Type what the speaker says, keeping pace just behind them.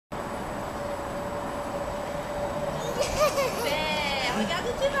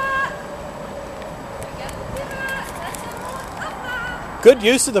Good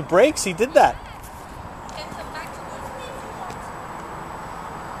use of the brakes. He did that.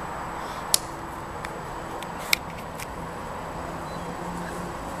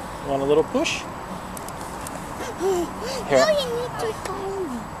 Want a little push? Here.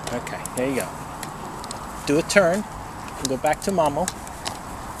 Okay, there you go. Do a turn and go back to Mamo.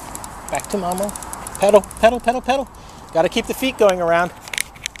 Back to Mamo. Pedal, pedal, pedal, pedal. Got to keep the feet going around.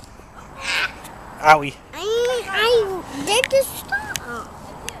 Owie. I did the stop.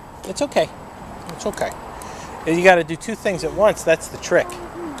 It's okay. It's okay. You got to do two things at once. That's the trick.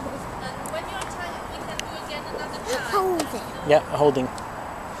 When you're tired, we can do again another time. Hold it. Yeah, holding.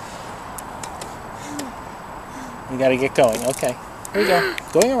 You got to get going. Okay. Here you go.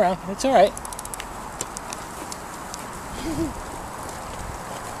 Going around. It's all right.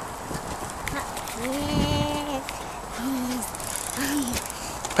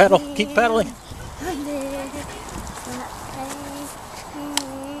 Pedal. Keep pedaling.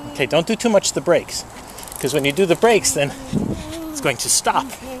 Okay, don't do too much to the brakes. Because when you do the brakes, then it's going to stop.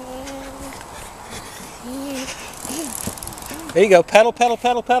 There you go. Pedal, pedal,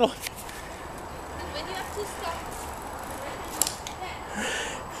 pedal, pedal. When you have to stop.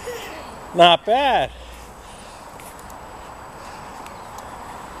 Not bad.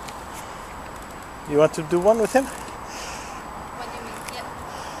 You want to do one with him?